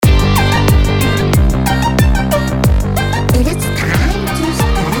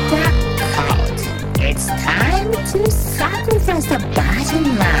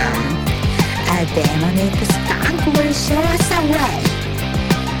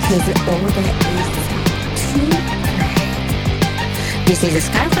his order is to play. This is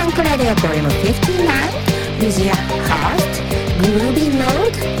Skyfunk Radio Volume 59 with your host, Groovy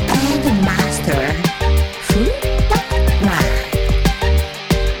Mode and Master, Fu-Ba-Ra.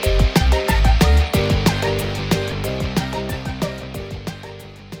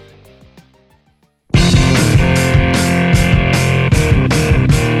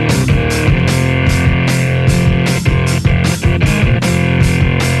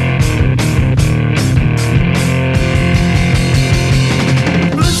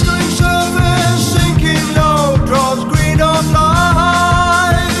 Sinking low, draws green on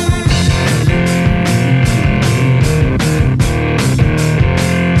light.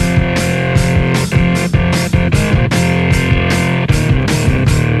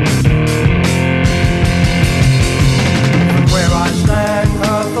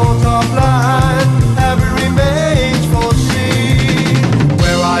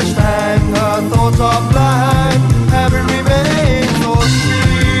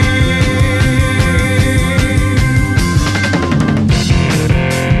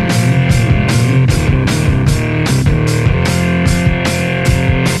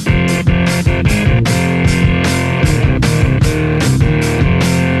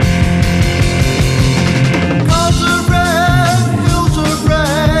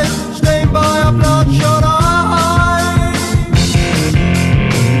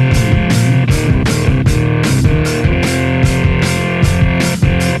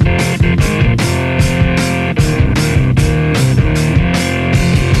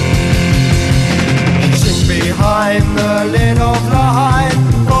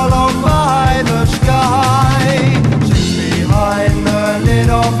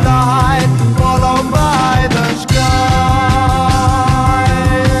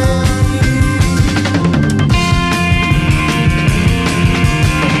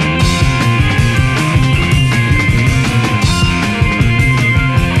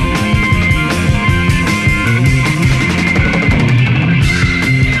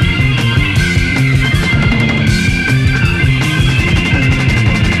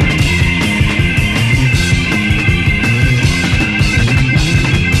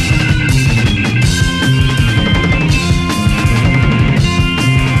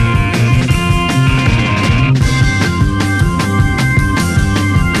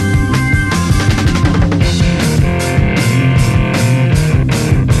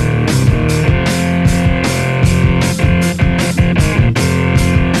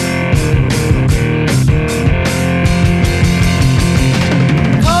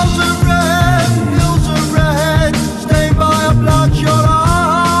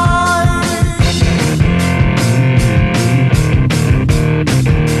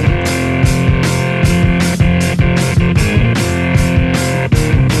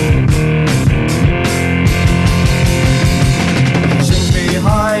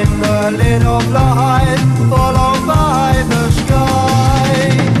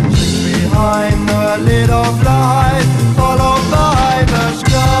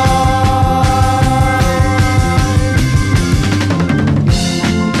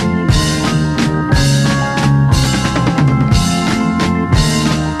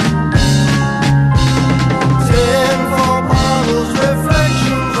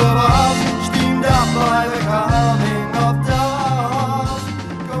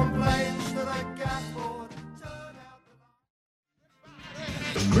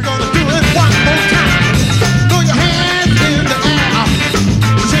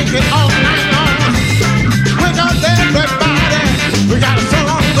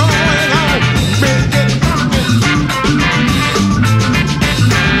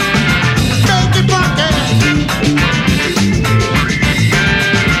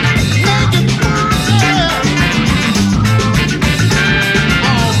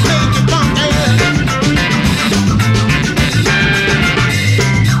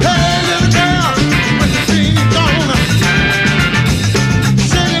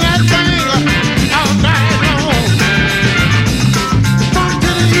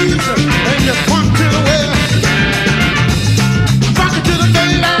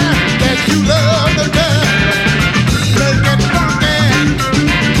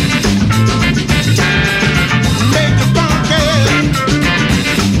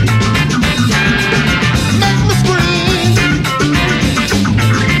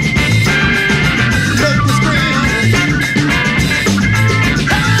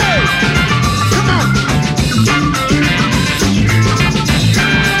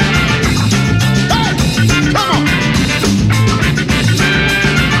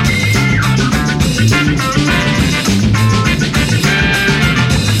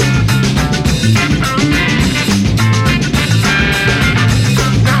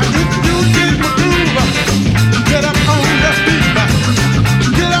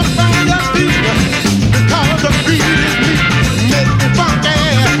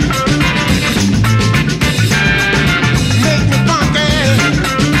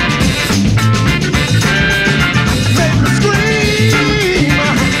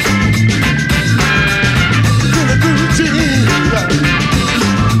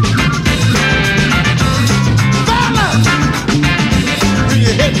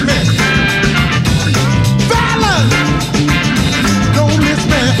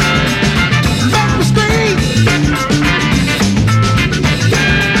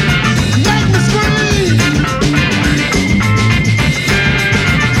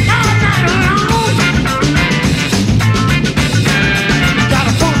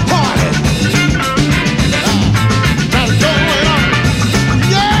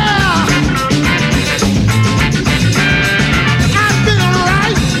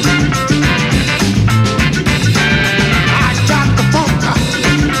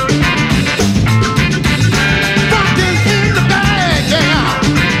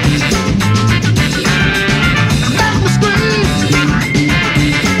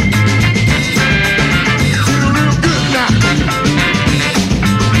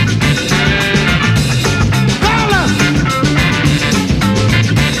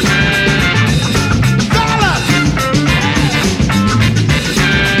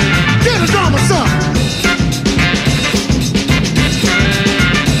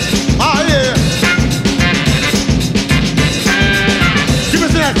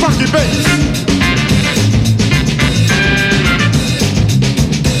 funky bass.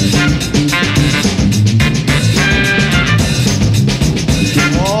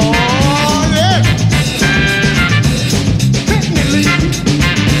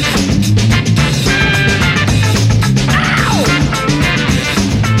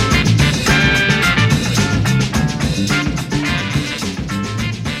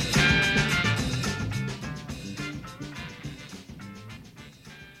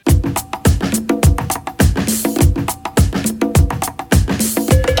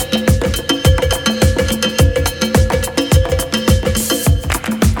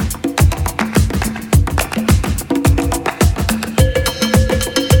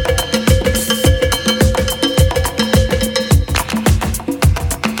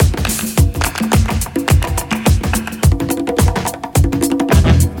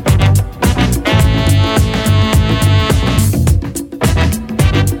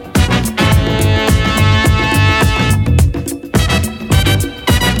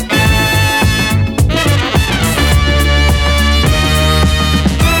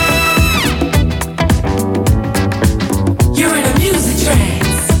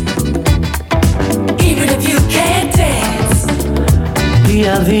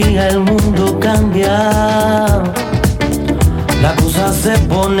 Día a día el mundo cambia, la cosa se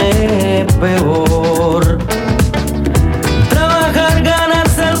pone peor. Trabajar,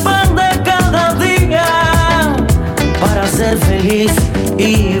 ganarse el pan de cada día para ser feliz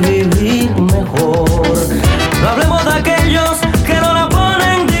y vivir mejor. No hablemos de aquellos que no la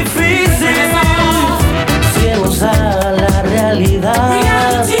ponen difícil, ciegos a la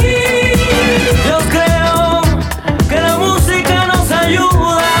realidad. Yo creo que la música nos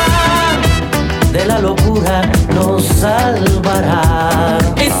ayuda, de la locura nos salvará.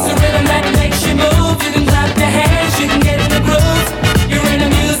 It's the rhythm that makes you move. You can clap your hands, you can get in the groove. You're in a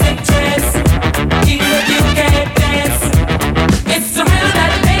music trance, even if you can't dance. It's the rhythm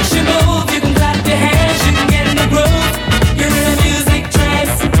that makes you move. You can clap your hands, you can get in the groove. You're in a music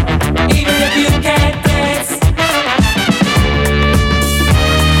trance, even if you can't dance.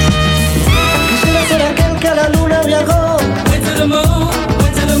 Quisiera ser aquel que a la luna viajó, Went to the moon,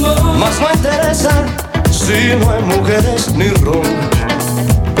 went to the moon. mas no interesa si no hay mujeres ni ron.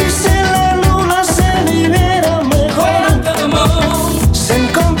 Y si la luna se viviera mejor, Went to the moon. se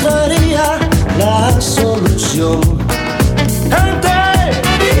encontraría la solución. Gente,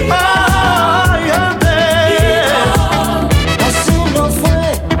 ay, gente, así no fue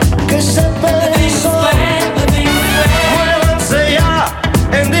que se pensó. Muévanse ya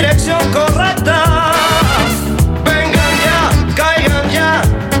en dirección correcta. Vengan ya, caigan ya,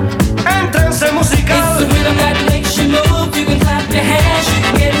 éntrense musical. It's the rhythm that makes you move. You can clap your hands.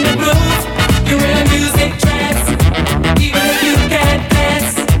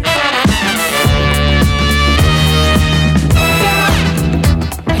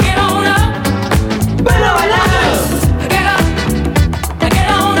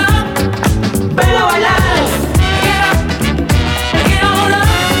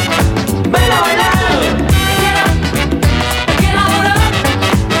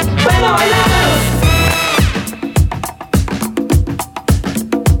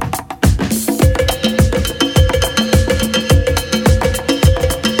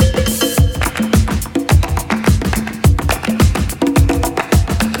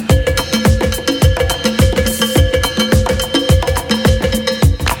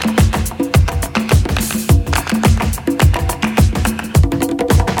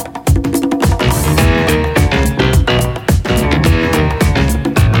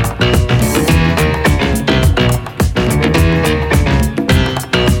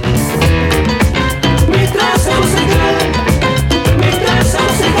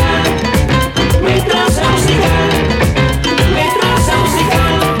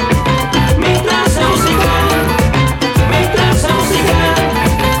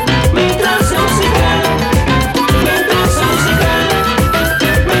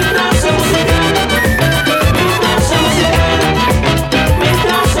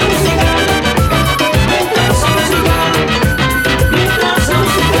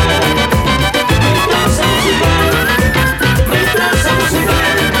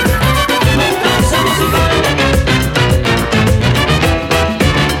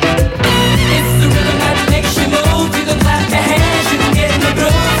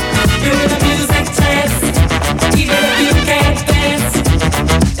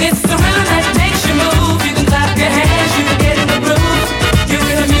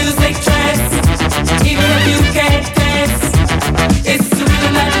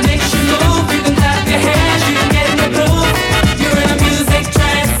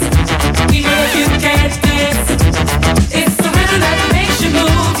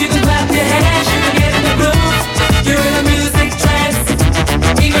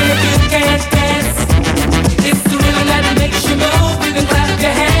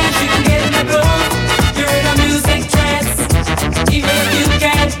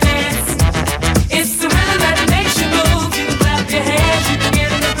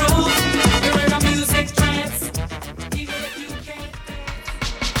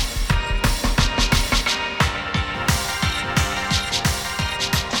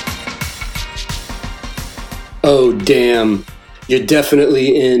 Oh, damn. You're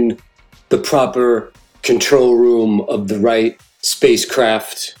definitely in the proper control room of the right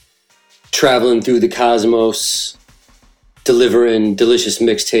spacecraft, traveling through the cosmos, delivering delicious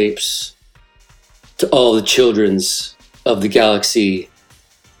mixtapes to all the childrens of the galaxy.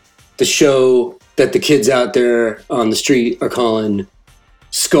 The show that the kids out there on the street are calling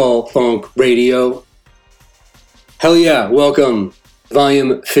Skull Funk Radio. Hell yeah, welcome.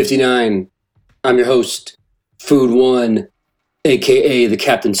 Volume 59. I'm your host, Food One, aka the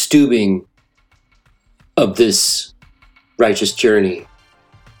Captain Stubing of this righteous journey.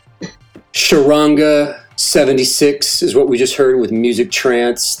 Sharanga 76 is what we just heard with Music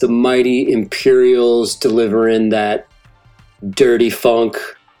Trance. The Mighty Imperials delivering that dirty funk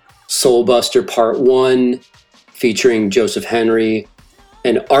Soulbuster Part 1 featuring Joseph Henry.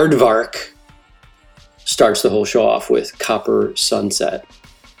 And Aardvark starts the whole show off with Copper Sunset.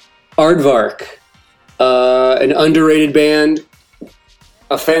 Aardvark, an underrated band,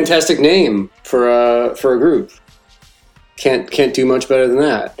 a fantastic name for a group. Can't do much better than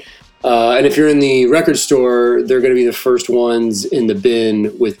that. And if you're in the record store, they're going to be the first ones in the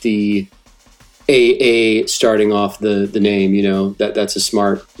bin with the AA starting off the name. You know, that's a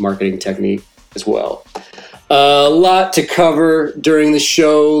smart marketing technique as well. A lot to cover during the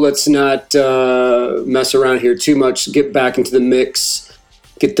show. Let's not mess around here too much. Get back into the mix.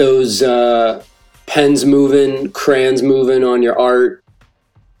 Get those pens moving, crayons moving on your art,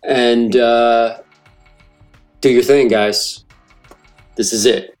 and do your thing, guys. This is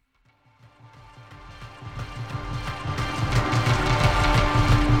it.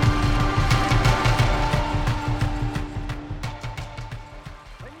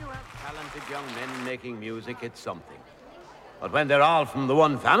 When you have talented young men making music, it's something. But when they're all from the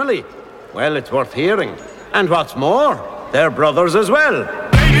one family, well, it's worth hearing. And what's more, they're brothers as well.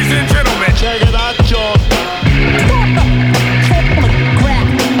 Ladies and gentlemen, check it out, John.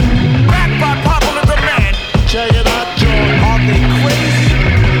 Back by popular demand. Check it out, John. Are they crazy?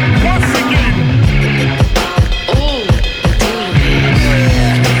 Once again.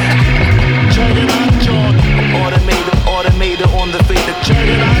 Check it out, John. Automator on the fader. Check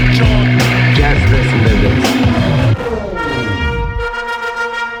it out, John. Just listen to this.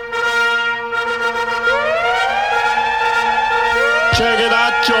 Check it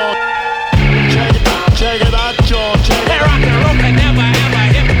out, John. Check it out, John. They rock and roll can never ever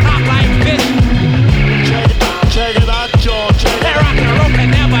hip hop like this. Check it out, John. They rock and roll can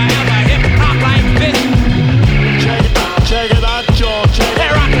never ever hip hop like this. Check it out, John. They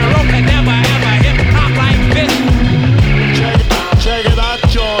rock and roll can never ever hip hop like this. Check it out,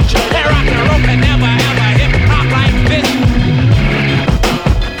 John. They rock and roll can never ever hip hop like this.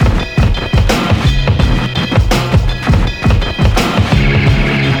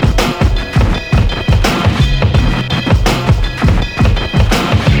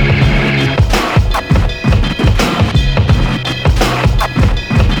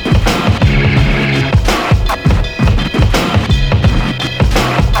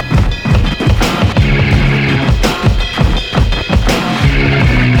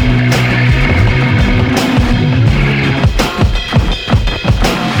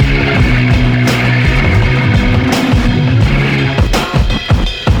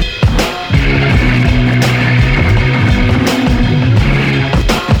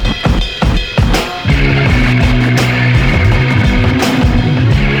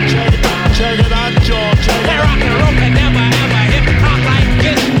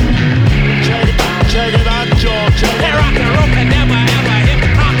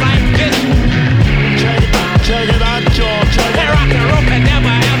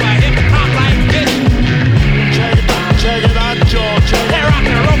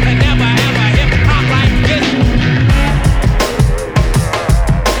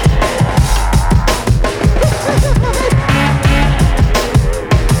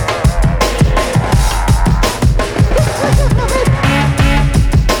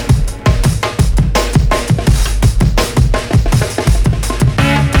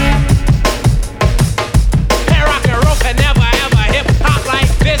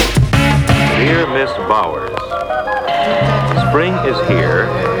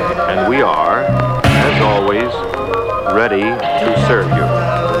 ready to serve you.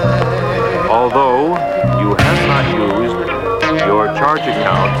 Although you have not used your charge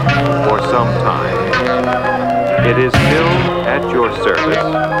account for some time, it is still at your service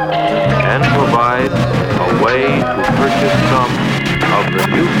and provides a way to purchase some of the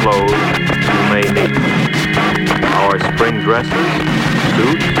new clothes you may need. Our spring dresses,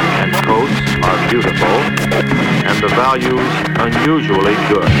 suits, and coats are beautiful, and the values unusually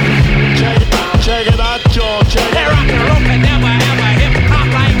good. Check it out. Joe, check it. Hey, rock and roll can never ever hip hop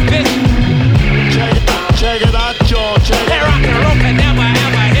like this. Check it out, Joe, check it. Hey, rock and roll can never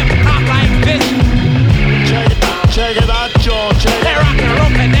ever hip hop like this. Check it out, Joe, check it. Hey, rock and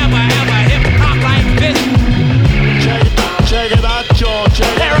roll can never ever hip hop like this. Check it out, Joe, check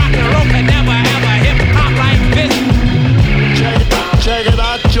it. Hey, rock and roll can never ever hip hop like this. Check it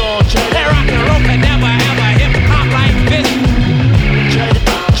out, Joe, check it. Hey, rock and roll can never ever hip hop like this.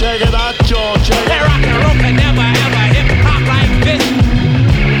 Check it out, Joe, check it. Hey, rock and roll can never ever hip hop like this.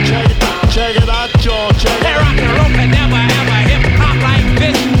 Check it out, Joe, check it. Hey, rock and roll can never ever hip hop like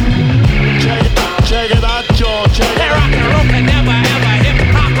this. Check it out, Joe, check it. Hey, rock and roll can never ever hip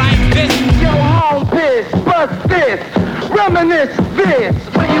hop like this. Yo, home piss, bust this, reminisce this.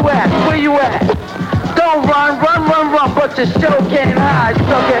 Where you at? Where you at? Don't run, but your show can't hide.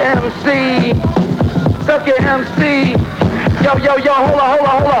 Sucker MC, sucker MC. Yo, hold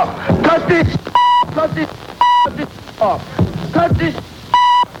up. Cut this off. Cut this.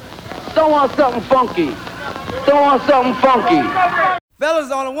 Don't want something funky.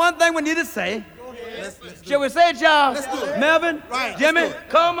 Fellas, only one thing we need to say. Shall we say it, y'all? Let's do it. Melvin, Right, Jimmy, let's do it.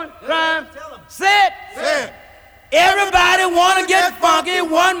 Coleman, Crime. Say it. Say it. Everybody wanna get funky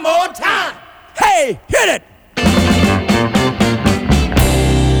one more time. Hey, hit it.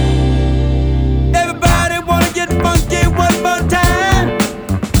 Everybody wanna get funky one more time.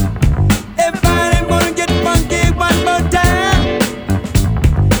 Everybody wanna get funky one more time.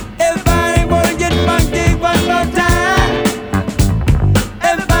 Everybody wanna get funky one more time.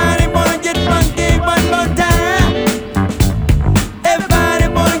 Everybody wanna get funky one more time. Everybody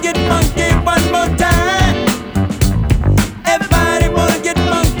wanna get funky one more time. Everybody wanna get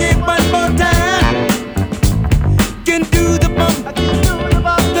funky one more time. Can do the bump,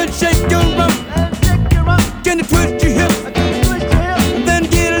 then shake your rump. Can you twist your hip, then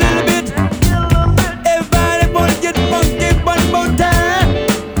get a little bit. Everybody wanna get funky one more time.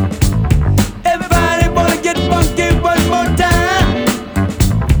 Everybody wanna get funky one more time.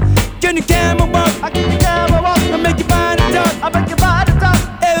 Can you camel walk? I make your body talk.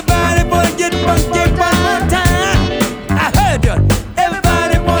 Everybody wanna get funky one more time. I heard you.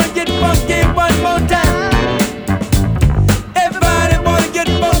 Everybody wanna get funky one more time. Everybody wanna get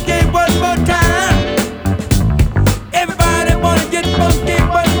funky one more time. Everybody wanna get funky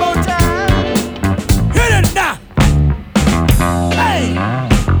one more time. Hit it now. Hey.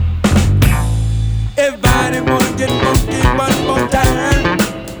 Everybody wanna get funky one more time.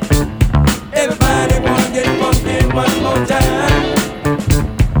 Everybody wanna get funky one more time.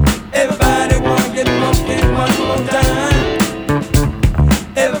 Everybody wanna get funky one more time.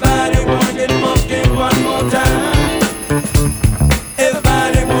 Everybody wanna get funky one more time.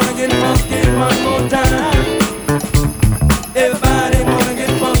 Everybody wanna get funky one more time. Everybody wanna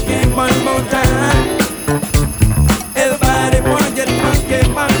get funky one more time. Everybody wanna get funky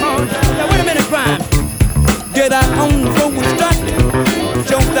one more time. Now wait a minute, Crime. Get out on the floor and strut.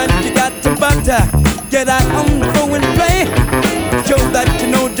 Show that you got to butter. Get out on the floor and play. Show that you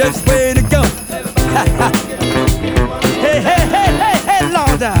know just where to go. Hey,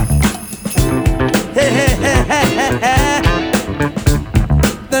 Lord. Hey.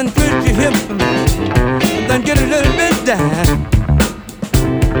 Then twist your hip, then get a little bit down.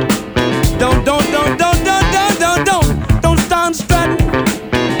 Don't start strutting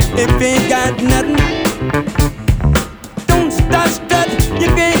if you ain't got nothing. Don't start strutting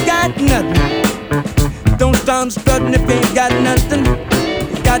if you ain't got nothing. Don't start strutting if you ain't got nothing.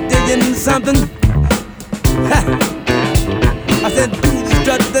 Got to get into something. Ha. I said do the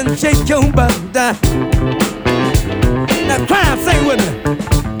strut, then shake your butt. Now Crime, sing with me.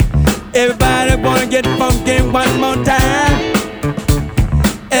 Everybody wanna get funky one more time.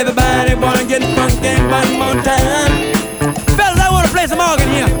 Everybody wanna get funky one more time. Fellas, I wanna play some organ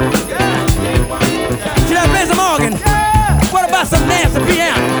here. Should I play some organ? What about some Nancy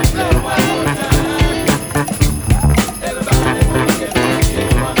piano?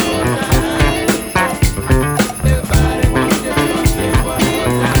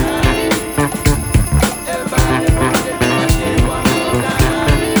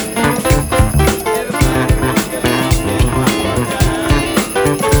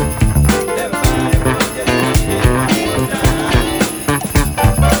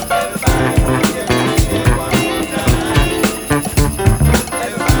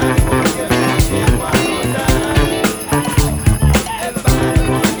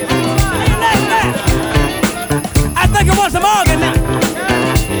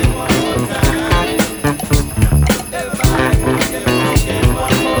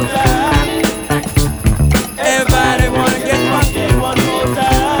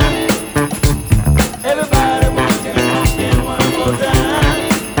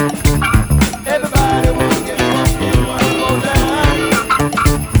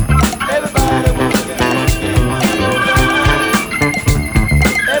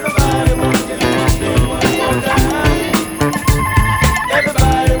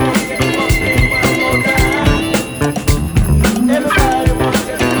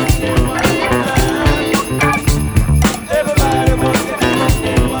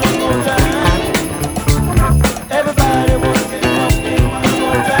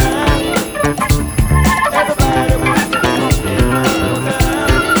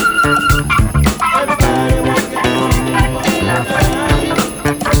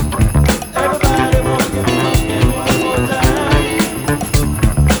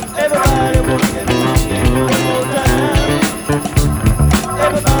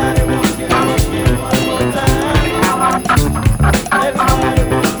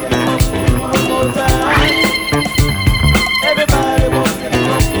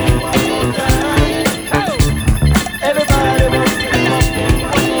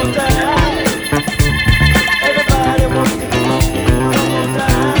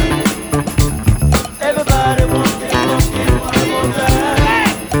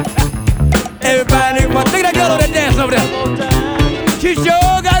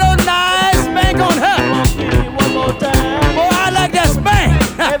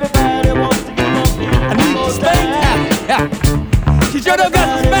 sure don't got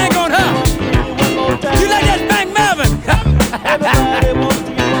some spank on her. You like that spank, Melvin?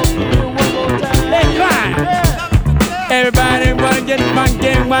 Let's try. Everybody wanna get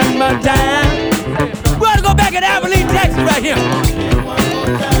funky one more time. We wanna go back at Abilene, Texas right here.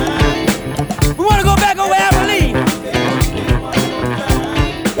 We wanna go back over Abilene.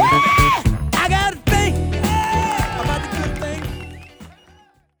 I gotta think about the good thing.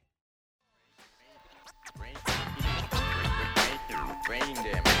 Brain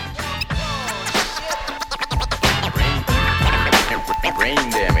damage. Brain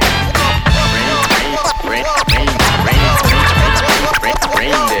damage.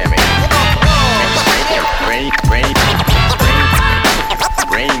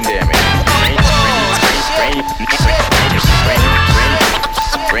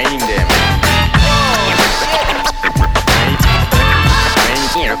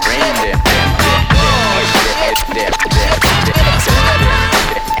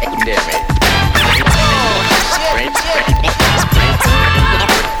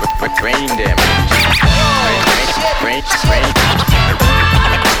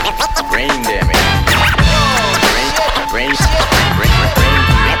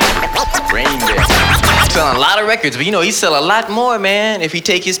 Brain damage. Selling a lot of records, but you know, he'd sell a lot more, man, if he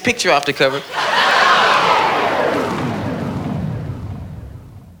take his picture off the cover.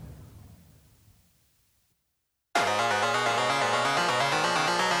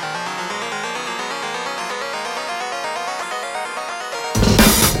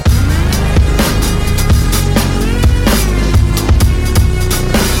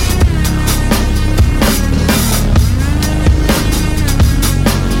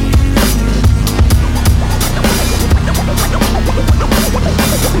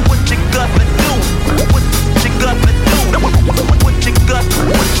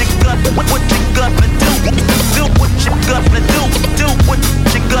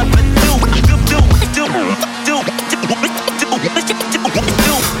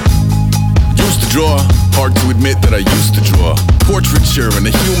 Hard to admit that I used to draw portraiture in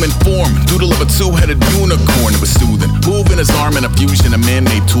a human form, doodle of a two-headed unicorn. It was soothing, moving his arm in a fusion of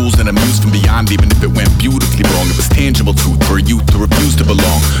man-made tools and a muse from beyond. Even if it went beautifully wrong, it was tangible truth for a youth to refuse to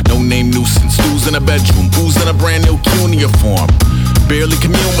belong. No name nuisance, stews in a bedroom, booze in a brand new cuneiform. Barely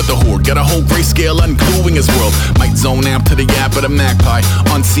commune with the horde, got a whole grayscale ungluing his world. Might zone out to the yap of the magpie,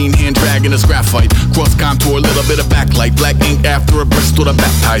 unseen hand dragging his graphite. Cross contour, little bit of backlight, black ink after a Bristol to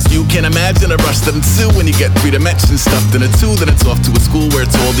baptize. You can imagine a rush that ensue when you get 3 dimensions stuffed in a 2. Then it's off to a school where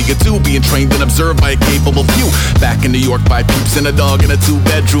it's all you do, being trained and observed by a capable few. Back in New York by peeps and a dog in a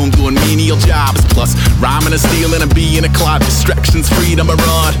 2-bedroom doing menial jobs. Plus rhyming and stealing and being a clod, distractions, freedom, a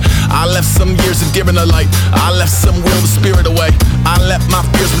rod. I left some years of deer in the light, I left some will the spirit away. I let my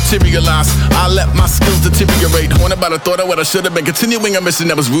fears materialize, I let my skills deteriorate. When about a thought of what I should have been, continuing a mission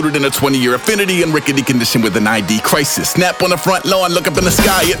that was rooted in a 20-year affinity and rickety condition with an ID crisis. Snap on the front lawn, look up in the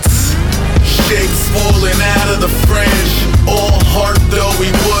sky, it's shapes falling out of the fringe. All heart though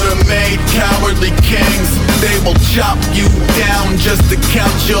we would've made cowardly kings. They will chop you down just to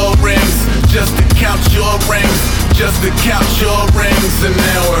count your rings, just to count your rings, just to count your rings. And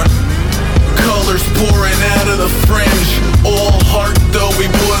now we're colors pouring out of the fringe. All heart though we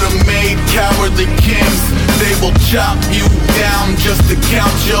would've made cowardly kings. They will chop you down just to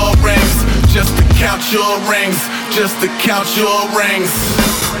count your rings, just to count your rings, just to count your rings.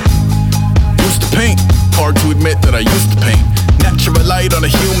 Used to paint, hard to admit that I used to paint. Natural light on a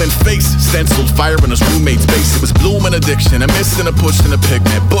human face, stenciled fire in his roommate's face. It was blooming addiction, a missing, a pushing, a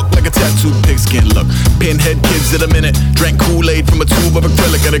pigment. Book like a tattooed pigskin look. Pinhead kids in a minute, drank Kool-Aid from a tube of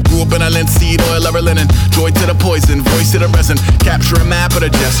acrylic. And I grew up in a linseed oil of linen. Joy to the poison, voice to the resin. Capture a map of a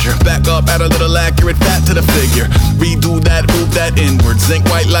gesture, back up, add a little accurate fat to the figure. Redo that, move that inward. Zinc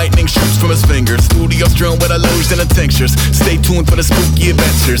white lightning shoots from his fingers. Studio strewn with illusion and tinctures. Stay tuned for the spooky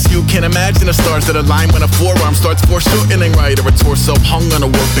adventures. You can imagine the stars that align when a forearm starts foreshortening right, or a torso hung on a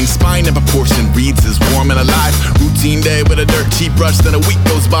warping spine in proportion. Reads as warm and alive. Routine day with a dirt cheap brush. Then a week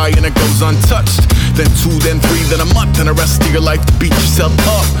goes by and it goes untouched. Then 2, then 3, then a month, and the rest of your life to beat yourself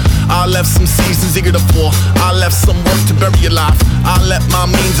up. I left some seasons eager to fall. I left some work to bury your life. I let my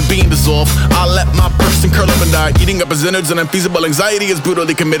means of being dissolve. I let my person curl up and die, eating up his innards. And unfeasible anxiety is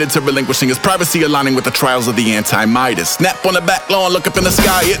brutally committed to relinquishing his privacy, aligning with the trials of the anti-Midas. Snap on the back lawn, look up in the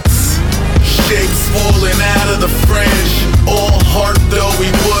sky, it's shapes falling out of the fringe. All heart though we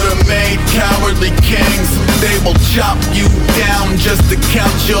would've made cowardly kings. They will chop you down just to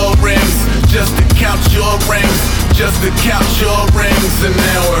count your rings, just to count your rings, just to count your rings. And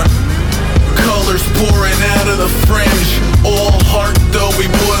now we're colors pouring out of the fringe. All heart though we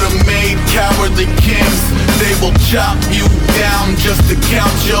would've made cowardly kings. They will chop you down just to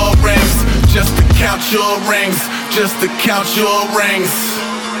count your rings, just to count your rings, just to count your rings.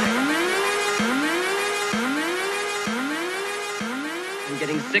 I'm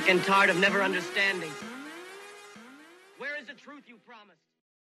getting sick and tired of never understanding. Where is the truth you promised?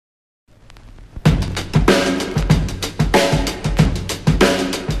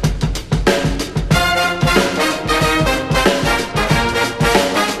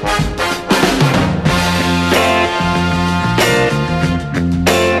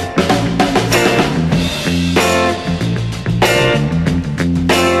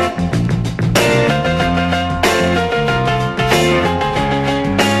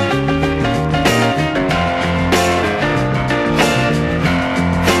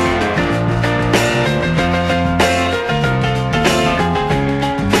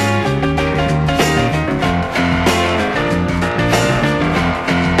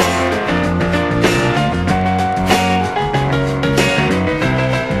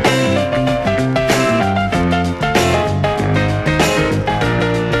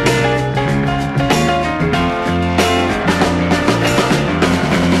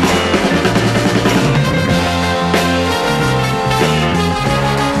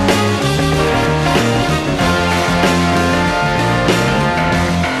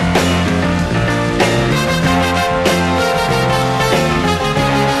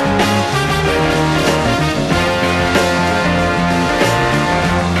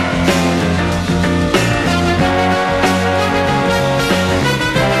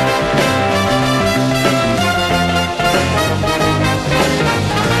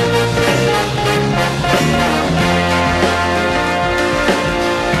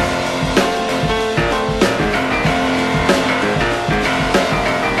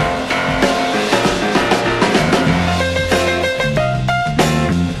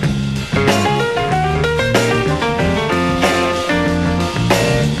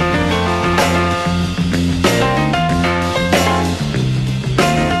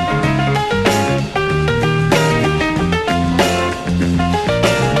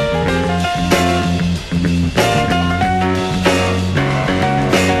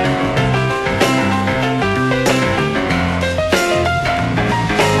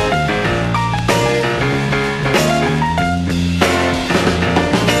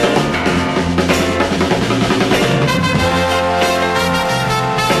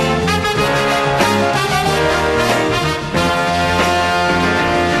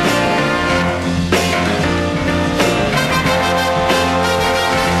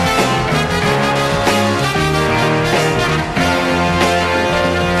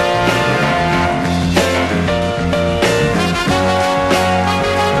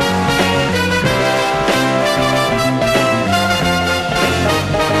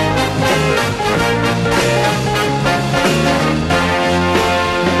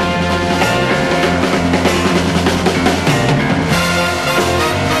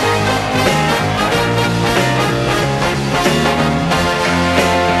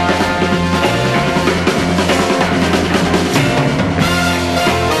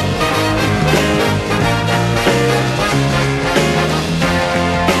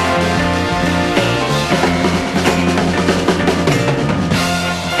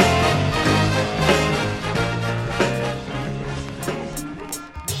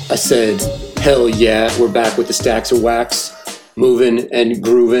 I said, hell yeah, we're back with the Stacks of Wax, moving and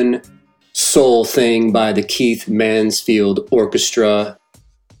grooving. Soul Thing by the Keith Mansfield Orchestra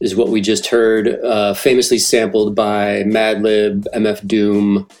is what we just heard, famously sampled by Madlib, MF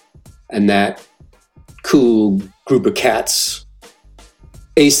Doom, and that cool group of cats.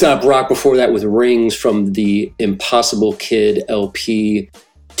 Aesop Rock before that with Rings from the Impossible Kid LP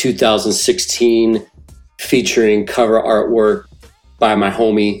 2016, featuring cover artwork by my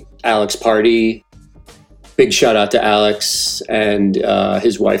homie Alex Pardee. Big shout out to Alex and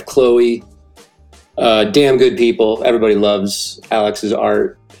his wife Chloe. Damn good people. Everybody loves Alex's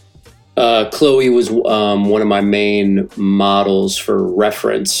art. Chloe was one of my main models for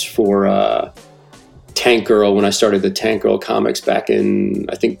reference for Tank Girl when I started the Tank Girl comics back in,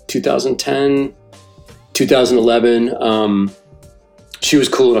 I think, 2010, 2011. She was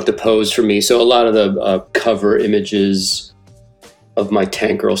cool enough to pose for me. So a lot of the cover images of my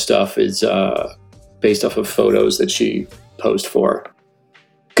Tank Girl stuff is based off of photos that she posed for.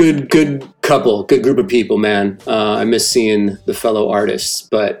 Good couple, good group of people, man. I miss seeing the fellow artists,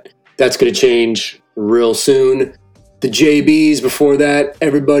 but that's going to change real soon. The JBs before that,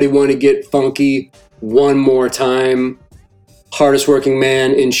 Everybody Want to Get Funky one more time. Hardest working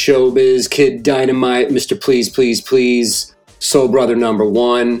man in showbiz, Kid Dynamite, Mr. Please, Please, Please, Soul Brother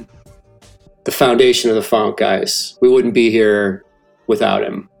 #1. the foundation of the funk, guys. We wouldn't be here without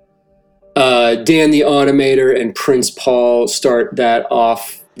him. Dan the Automator and Prince Paul start that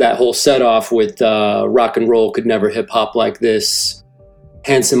whole set off with Rock and Roll Could Never Hip Hop Like This,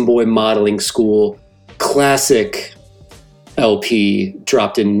 Handsome Boy Modeling School, classic LP,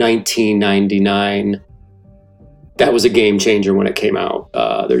 dropped in 1999. That was a game changer when it came out.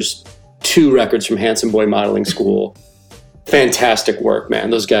 There's 2 records from Handsome Boy Modeling School. Fantastic work, man.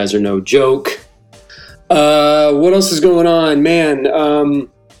 Those guys are no joke. What else is going on? Man,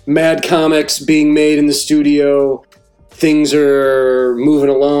 mad comics being made in the studio. Things are moving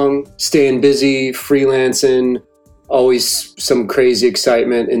along, staying busy, freelancing. Always some crazy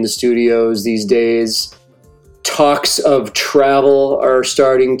excitement in the studios these days. Talks of travel are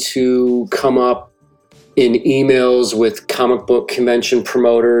starting to come up in emails with comic book convention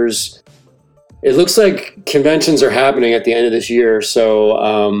promoters. It looks like conventions are happening at the end of this year,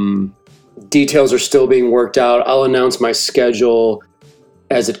 so details are still being worked out. I'll announce my schedule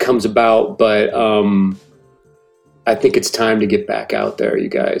as it comes about, but I think it's time to get back out there, you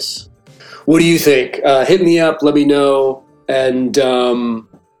guys. What do you think? Hit me up, let me know, and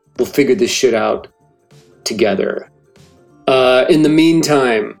we'll figure this shit out together. In the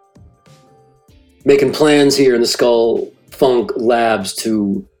meantime, making plans here in the Skull Funk Labs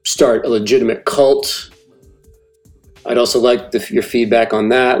to start a legitimate cult. I'd also like your feedback on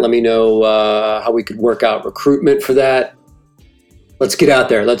that. Let me know how we could work out recruitment for that. Let's get out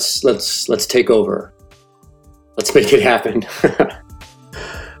there. Let's take over. Let's make it happen.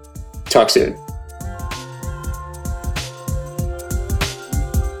 Talk soon.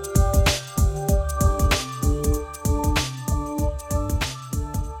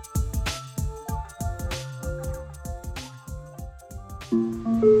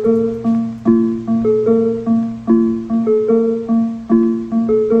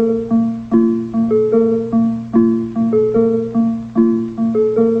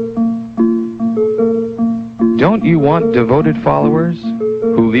 Don't you want devoted followers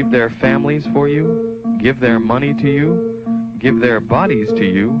who leave their families for you, give their money to you, give their bodies to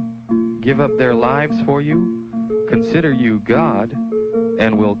you, give up their lives for you, consider you God,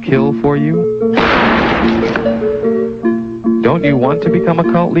 and will kill for you? Don't you want to become a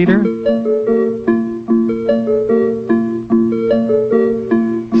cult leader?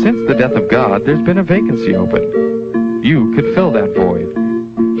 Since the death of God, there's been a vacancy open. You could fill that void.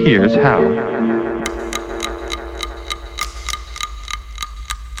 Here's how.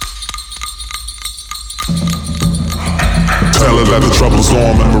 Tell her that the trouble's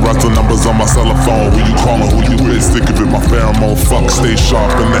on. Memorize the numbers on my cell phone. Who you calling, who you with? Stick of it, my pheromone. Fuck, stay sharp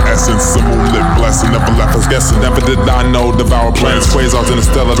in the essence. Some moonlit blessing, never left us guessing. Never did I know. Devour plans, quasars in the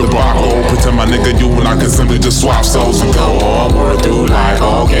stellar debacle. Pretend my nigga you and I can simply just swap souls and go on. Word through life,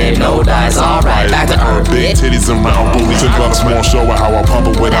 okay, no dice, alright. Back to earth, big titties and round booties. And got a small show of how I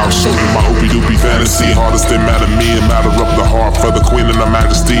pump it without shooting. My hoopy doopy fantasy. Hardest stay mad at me and matter up the heart for the queen and the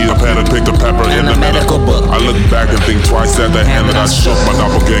majesty. I've had to pick the pepper in the medical book. I look back and think twice at the hand that I shook. My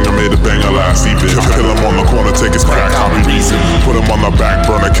doppelganger made a banger last evening. Kill him on the corner, take his crack, copy reason. Put him on the back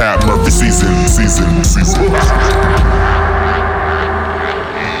burner, cat Murphy season.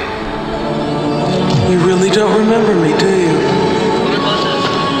 You really don't remember me, do you?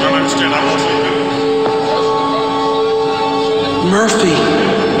 I don't understand. I wasn't. Murphy,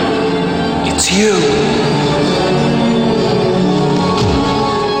 it's you.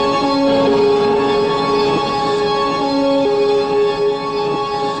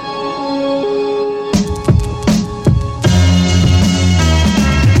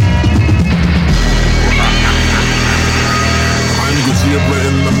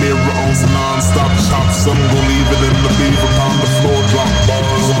 Some gon' leave it in the beaver on the floor, drop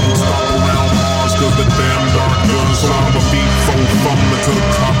bars on the stop around Mars, cause the damn dark guns on the beat, full from until the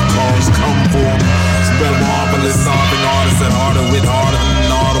cop cars come for them. Spell marvelous, solving artists and harder with harder than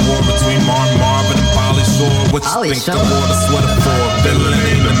all the war between Martin Marvin and Pauly Shore. What you think the war to sweater for? Villain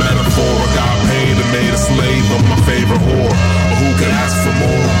ain't the metaphor. I got paid and made a slave of my favorite whore. But who could ask for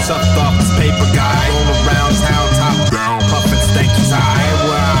more? Chucked off this paper guy, all around town, top down, puffin' stanky tie.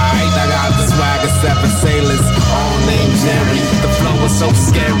 I got the swagger, 7 sailors, all named Jerry. The flow was so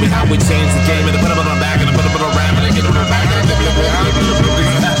scary, how we changed the game and put it on our back and put it on our ram and get it on our back and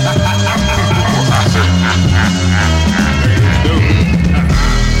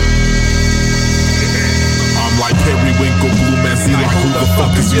I'm like Periwinkle, Blue Man, see like who the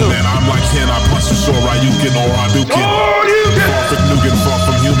fuck is you, man? I'm like, can I punch you, sure I you can or I do can. Far from nougat, far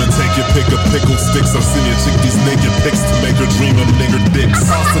from human, take your pick of pickle sticks. I've seen your chick these naked pics to make her dream of nigger dicks.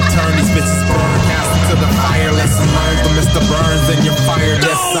 Toss and turn these bitches burn, cast into the fire. Lesson learned from Mr. Burns and your fire.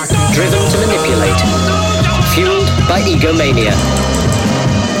 Yes, I can. Driven to the by egomania.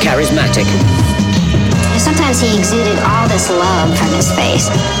 Charismatic. Sometimes he exuded all this love from his face.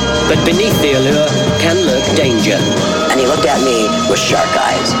 But beneath the allure can lurk danger. And he looked at me with shark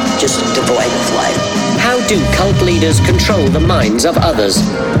eyes, just devoid of life. How do cult leaders control the minds of others?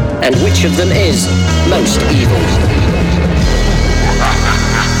 And which of them is most evil?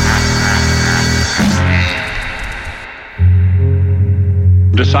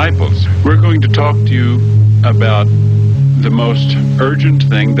 Disciples, we're going to talk to you about the most urgent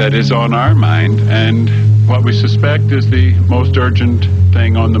thing that is on our mind, and what we suspect is the most urgent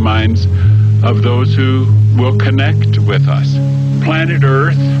thing on the minds of those who will connect with us. Planet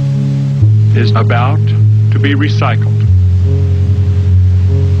Earth is about to be recycled.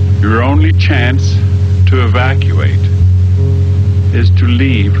 Your only chance to evacuate is to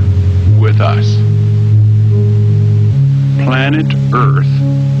leave with us. Planet Earth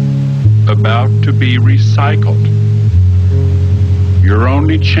about to be recycled. Your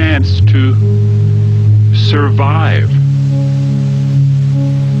only chance to survive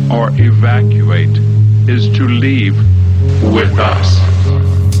or evacuate is to leave with us.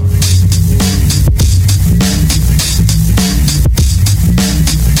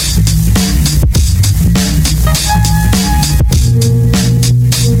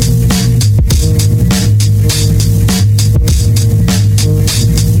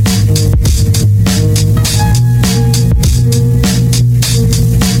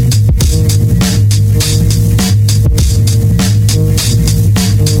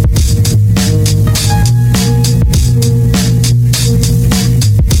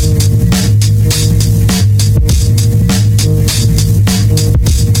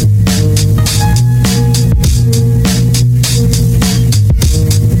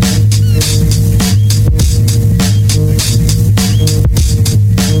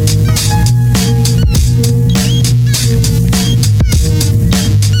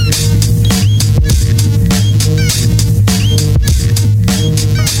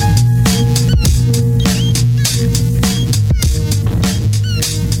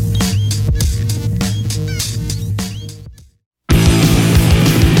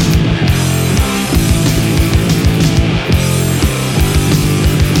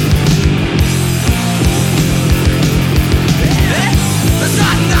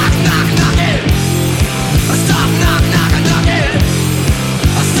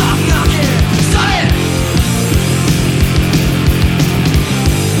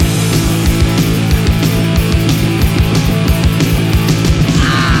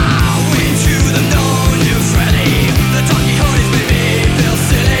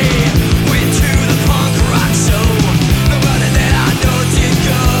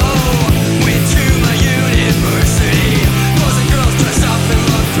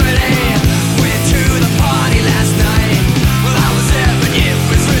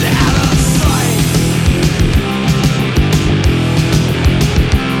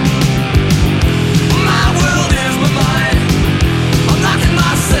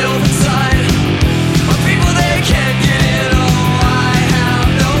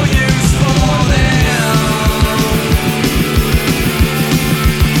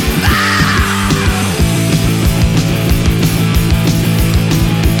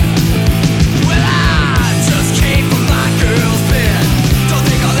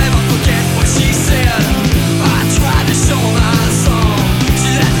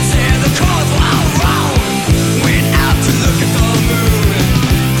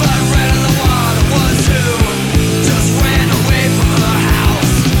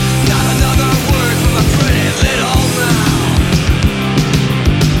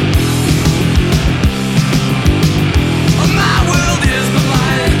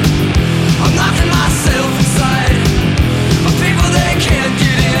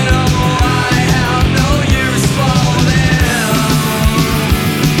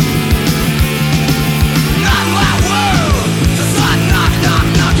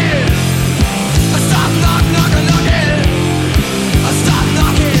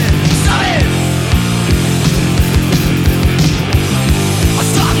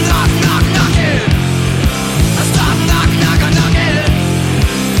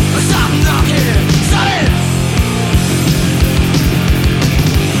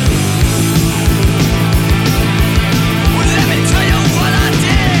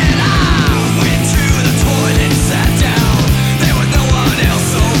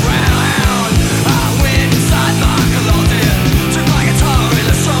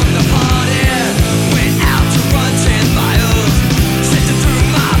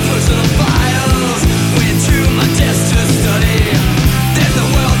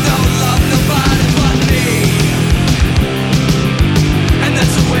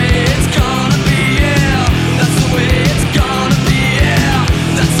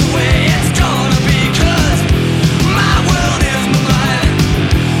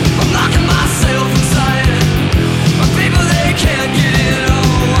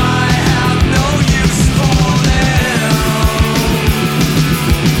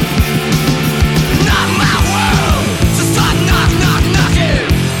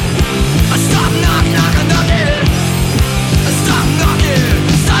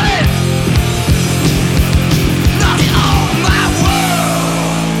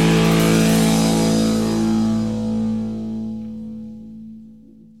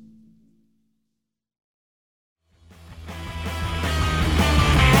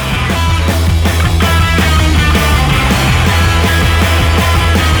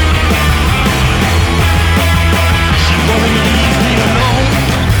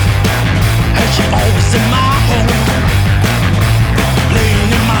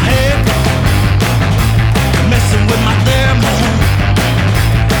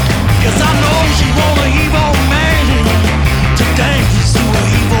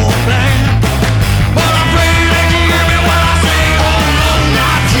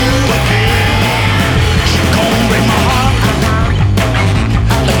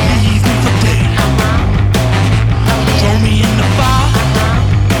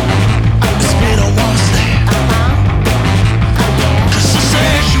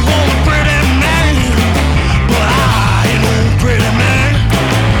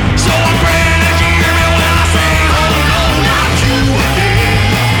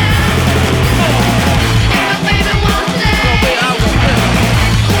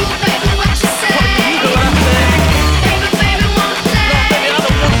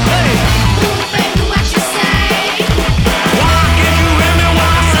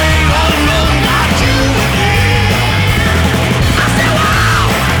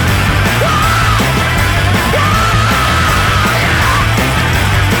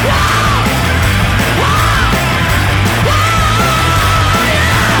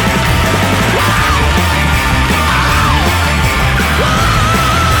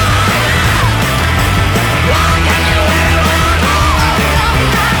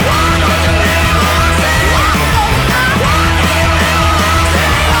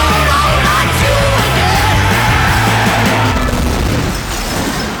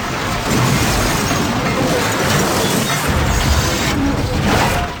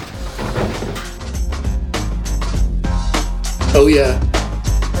 Oh yeah,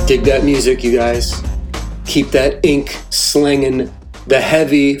 dig that music, you guys. Keep that ink slinging. The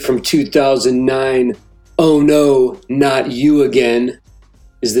Heavy from 2009, Oh No, Not You Again,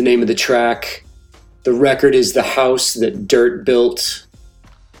 is the name of the track. The record is The House That Dirt Built.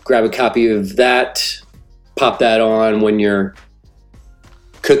 Grab a copy of that. Pop that on when you're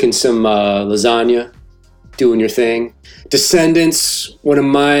cooking some lasagna, doing your thing. Descendants, one of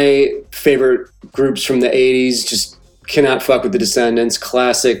my favorite groups from the 80s, just cannot fuck with the Descendants.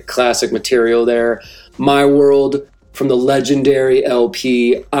 Classic material there. My World from the legendary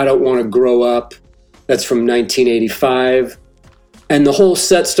LP I Don't Want to Grow Up. That's from 1985. And the whole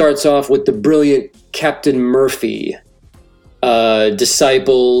set starts off with the brilliant Captain Murphy,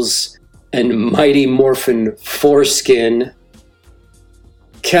 Disciples, and Mighty Morphin Foreskin.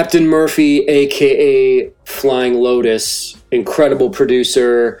 Captain Murphy, aka Flying Lotus, incredible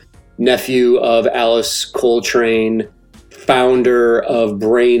producer, nephew of Alice Coltrane, founder of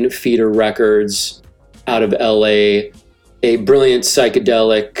Brain Feeder Records out of LA, a brilliant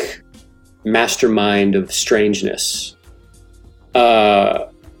psychedelic mastermind of strangeness.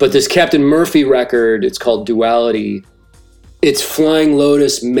 But this Captain Murphy record, it's called Duality. It's Flying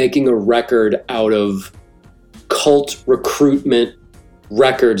Lotus making a record out of cult recruitment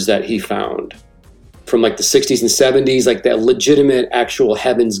records that he found from like the 60s and 70s, like that legitimate actual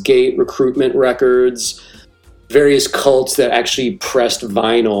Heaven's Gate recruitment records, various cults that actually pressed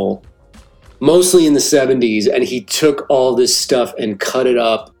vinyl, mostly in the 70s, and he took all this stuff and cut it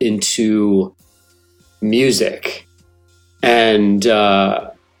up into music. And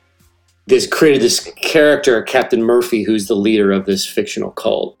this created this character, Captain Murphy, who's the leader of this fictional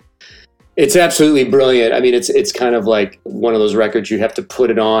cult. It's absolutely brilliant. I mean, it's kind of like one of those records you have to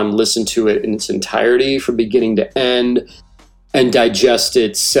put it on, listen to it in its entirety from beginning to end, and digest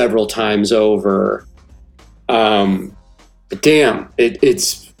it several times over. But damn,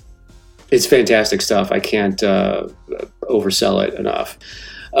 it's fantastic stuff. I can't oversell it enough.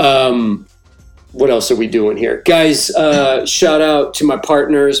 What else are we doing here? Guys, shout out to my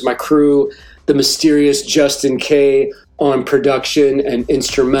partners, my crew, the mysterious Justin K on production and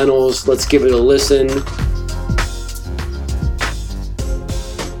instrumentals. Let's give it a listen.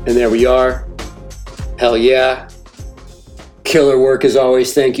 And there we are. Hell yeah. Killer work as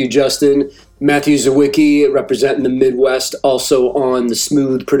always. Thank you, Justin. Matthew Zawicki representing the Midwest, also on the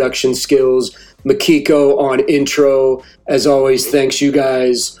smooth production skills. Makiko on intro. As always, thanks you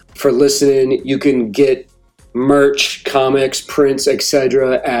guys for listening. You can get merch, comics, prints,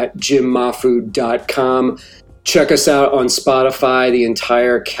 etc. at jimmahfood.com. Check us out on Spotify. The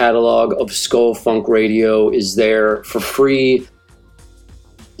entire catalog of Skull Funk Radio is there for free.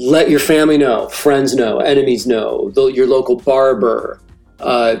 Let your family know, friends know, enemies know, your local barber,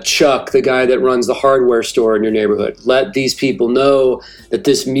 Chuck, the guy that runs the hardware store in your neighborhood. Let these people know that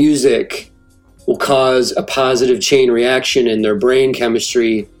this music will cause a positive chain reaction in their brain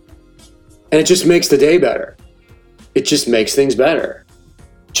chemistry, and it just makes the day better. It just makes things better.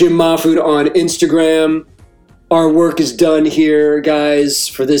 Jim Mahfood on Instagram. Our work is done here, guys,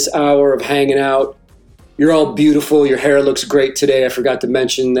 for this hour of hanging out. You're all beautiful. Your hair looks great today. I forgot to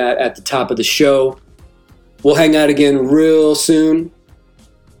mention that at the top of the show. We'll hang out again real soon.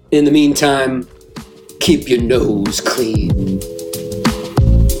 In the meantime, keep your nose clean.